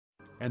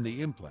and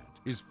the implant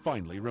is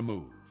finally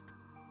removed.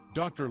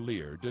 Dr.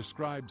 Leir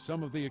described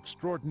some of the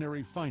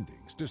extraordinary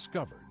findings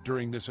discovered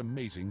during this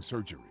amazing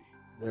surgery.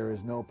 There is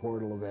no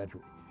portal of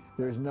entry.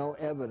 There's no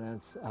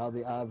evidence how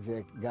the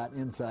object got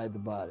inside the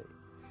body.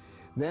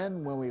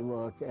 Then when we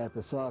look at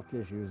the soft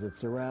tissues that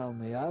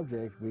surround the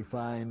object, we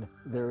find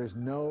there is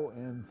no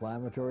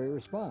inflammatory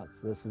response.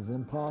 This is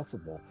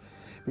impossible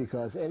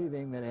because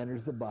anything that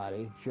enters the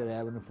body should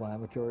have an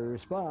inflammatory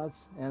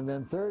response. And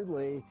then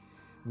thirdly,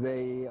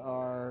 they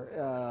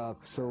are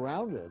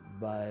surrounded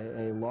by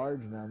a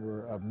large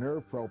number of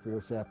nerve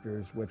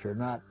proprioceptors which are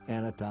not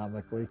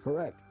anatomically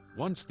correct.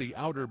 Once the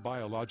outer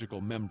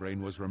biological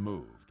membrane was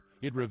removed,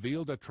 it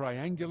revealed a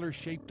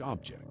triangular-shaped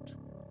object.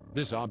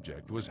 This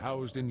object was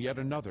housed in yet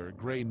another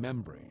gray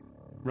membrane.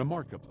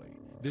 Remarkably,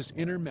 this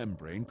inner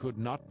membrane could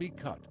not be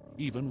cut,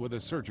 even with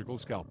a surgical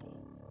scalpel.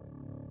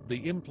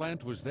 The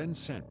implant was then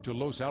sent to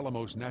Los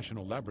Alamos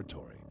National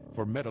Laboratory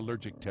for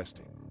metallurgic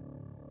testing.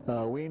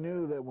 We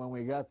knew that when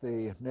we got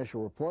the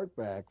initial report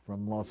back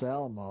from Los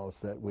Alamos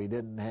that we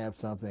didn't have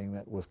something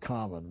that was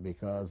common,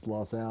 because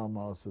Los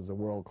Alamos is a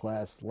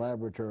world-class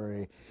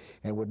laboratory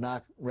and would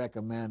not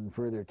recommend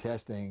further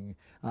testing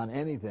on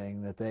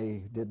anything that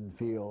they didn't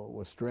feel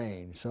was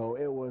strange. So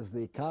it was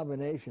the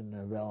combination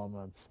of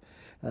elements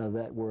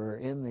that were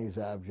in these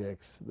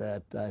objects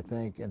that I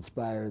think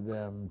inspired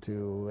them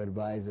to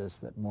advise us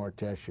that more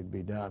tests should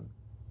be done.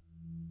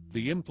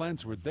 The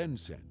implants were then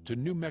sent to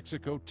New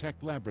Mexico Tech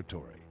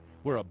Laboratory,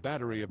 where a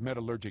battery of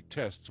metallurgic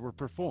tests were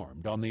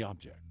performed on the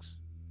objects.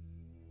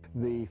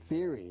 The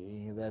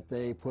theory that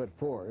they put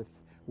forth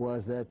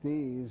was that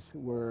these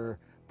were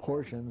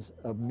portions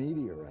of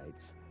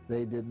meteorites.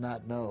 They did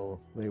not know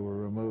they were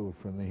removed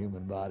from the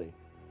human body.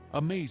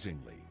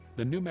 Amazingly,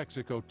 the New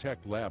Mexico Tech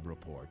Lab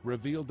report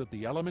revealed that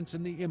the elements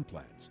in the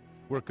implants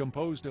were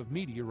composed of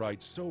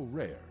meteorites so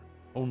rare,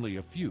 only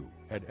a few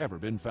had ever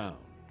been found.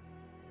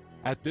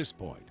 At this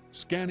point,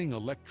 scanning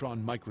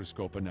electron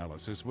microscope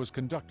analysis was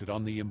conducted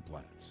on the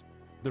implants.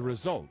 The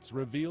results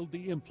revealed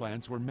the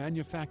implants were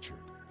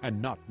manufactured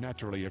and not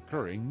naturally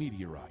occurring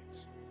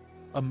meteorites.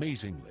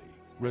 Amazingly,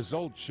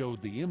 results showed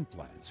the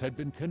implants had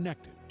been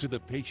connected to the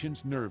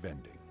patient's nerve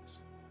endings.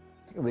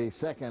 The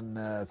second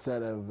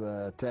set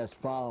of tests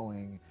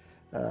following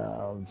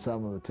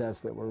some of the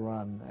tests that were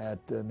run at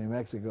New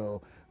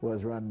Mexico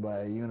was run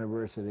by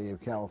University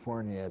of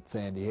California at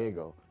San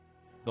Diego.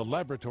 The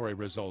laboratory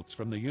results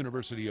from the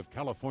University of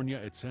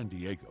California at San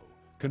Diego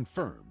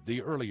confirmed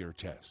the earlier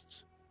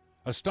tests.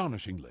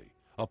 Astonishingly,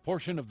 a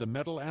portion of the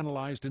metal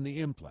analyzed in the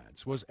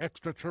implants was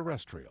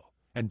extraterrestrial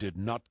and did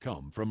not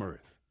come from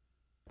Earth.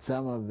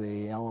 Some of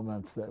the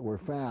elements that were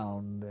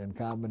found in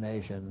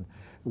combination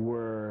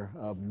were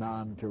of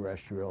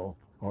non-terrestrial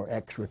or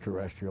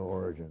extraterrestrial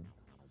origin.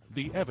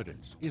 The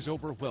evidence is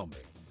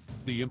overwhelming.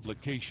 The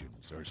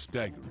implications are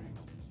staggering.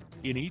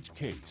 In each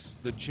case,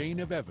 the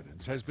chain of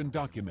evidence has been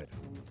documented,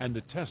 and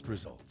the test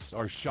results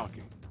are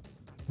shocking.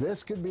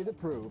 This could be the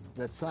proof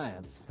that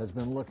science has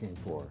been looking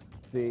for.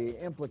 The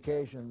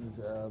implications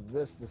of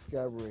this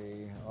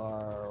discovery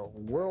are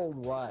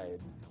worldwide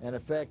and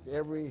affect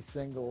every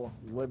single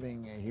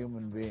living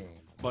human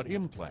being. But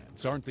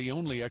implants aren't the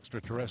only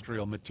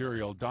extraterrestrial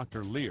material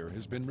Dr. Leir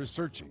has been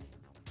researching.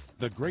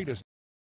 The greatest